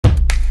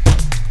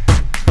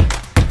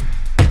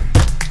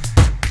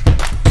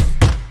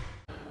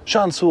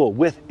Sean Sewell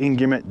with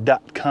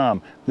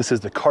Engearment.com. This is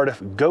the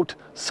Cardiff Goat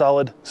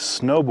Solid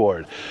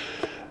Snowboard.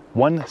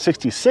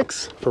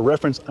 166, for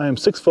reference, I am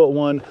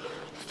 6'1",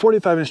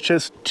 45-inch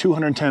chest,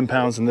 210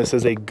 pounds, and this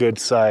is a good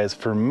size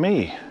for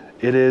me.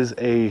 It is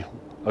a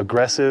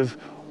aggressive,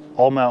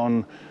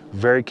 all-mountain,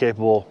 very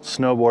capable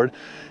snowboard.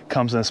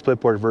 Comes in a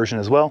splitboard version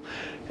as well.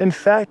 In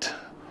fact,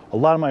 a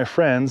lot of my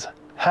friends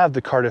have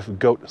the Cardiff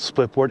Goat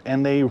splitboard,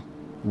 and they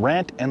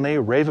rant and they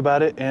rave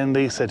about it, and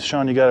they said,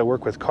 Sean, you got to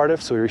work with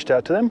Cardiff. So we reached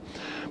out to them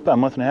about a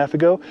month and a half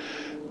ago,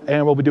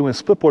 and we'll be doing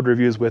splitboard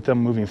reviews with them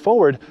moving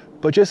forward.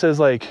 But just as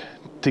like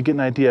to get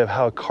an idea of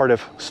how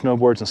Cardiff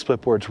snowboards and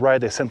splitboards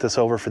ride, they sent this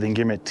over for the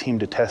Engearment team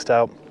to test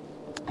out.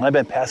 I've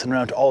been passing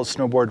around to all the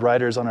snowboard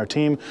riders on our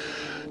team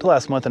the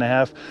last month and a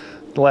half.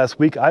 The last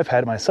week I've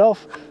had it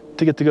myself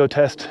to get to go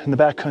test in the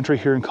backcountry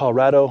here in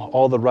Colorado.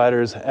 All the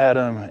riders,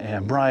 Adam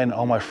and Brian,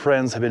 all my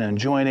friends have been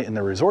enjoying it in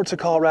the resorts of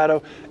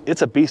Colorado.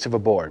 It's a beast of a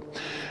board.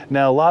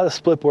 Now, a lot of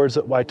the splitboards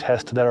that I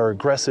test that are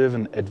aggressive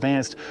and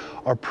advanced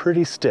are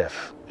pretty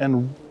stiff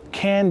and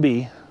can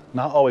be,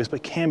 not always,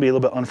 but can be a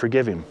little bit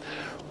unforgiving.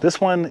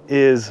 This one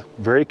is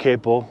very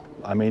capable.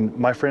 I mean,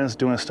 my friends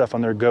doing stuff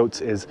on their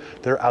goats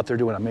they're out there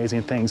doing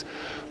amazing things.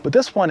 But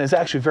this one is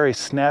actually very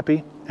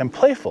snappy and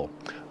playful,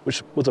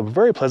 which was a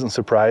very pleasant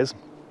surprise.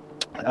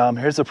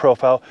 Here's the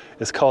profile.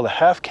 It's called a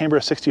half camber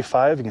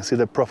 65. You can see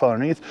the profile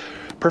underneath.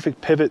 Perfect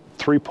pivot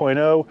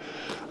 3.0.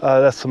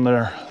 That's some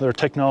of their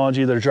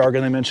technology, their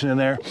jargon they mentioned in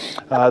there.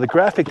 The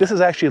graphic, this is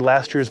actually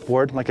last year's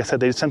board. Like I said,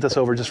 they sent this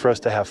over just for us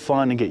to have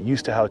fun and get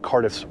used to how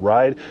Cardiff's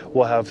ride.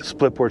 We'll have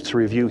splitboards to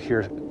review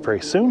here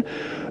very soon.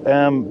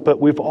 But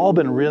we've all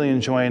been really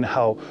enjoying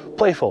how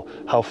playful,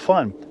 how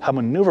fun, how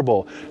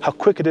maneuverable, how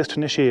quick it is to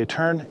initiate a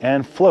turn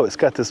and float. It's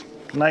got this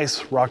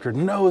nice rocker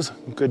nose.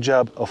 Good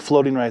job of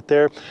floating right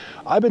there.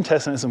 I've been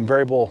testing it in some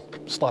variable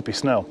sloppy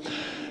snow,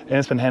 and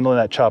it's been handling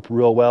that chop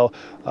real well.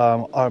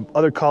 Our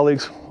other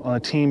colleagues on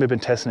the team have been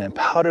testing it in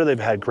powder. They've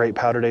had great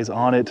powder days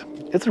on it.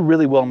 It's a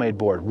really well-made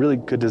board, really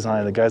good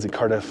design. The guys at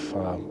Cardiff,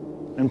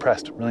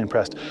 impressed, really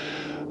impressed.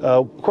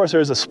 Of course,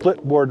 there's a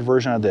split board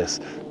version of this,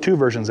 two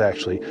versions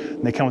actually,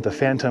 and they come with the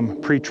Phantom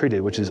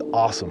pre-treated, which is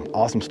awesome,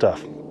 awesome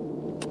stuff.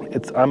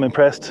 I'm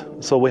impressed.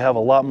 So we have a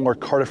lot more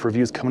Cardiff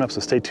reviews coming up,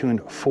 so stay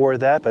tuned for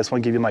that. But I just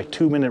want to give you my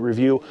 2-minute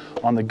review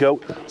on the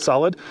Goat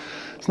Solid.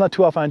 It's not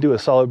too often I do a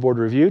solid board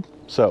review,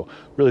 so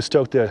really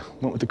stoked I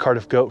went with the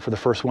Cardiff Goat for the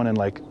first one in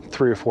like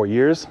 3 or 4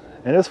 years.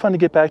 And it was fun to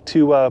get back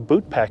to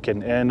boot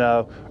packing and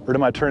earning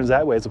my turns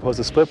that way as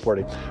opposed to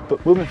splitboarding.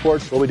 But moving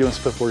forward, we'll be doing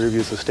splitboard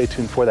reviews, so stay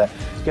tuned for that.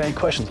 If you got any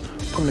questions,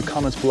 put them in the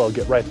comments below. I'll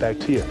get right back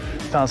to you.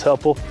 If you found this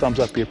helpful, thumbs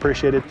up be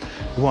appreciated.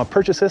 If you want to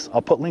purchase this,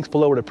 I'll put links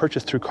below where to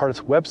purchase through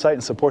Cardiff's website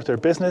and support their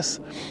business.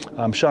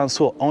 I'm Sean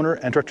Sewell, owner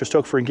and director of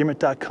Stoked for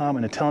Engearment.com.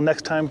 And until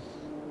next time,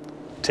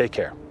 take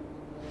care.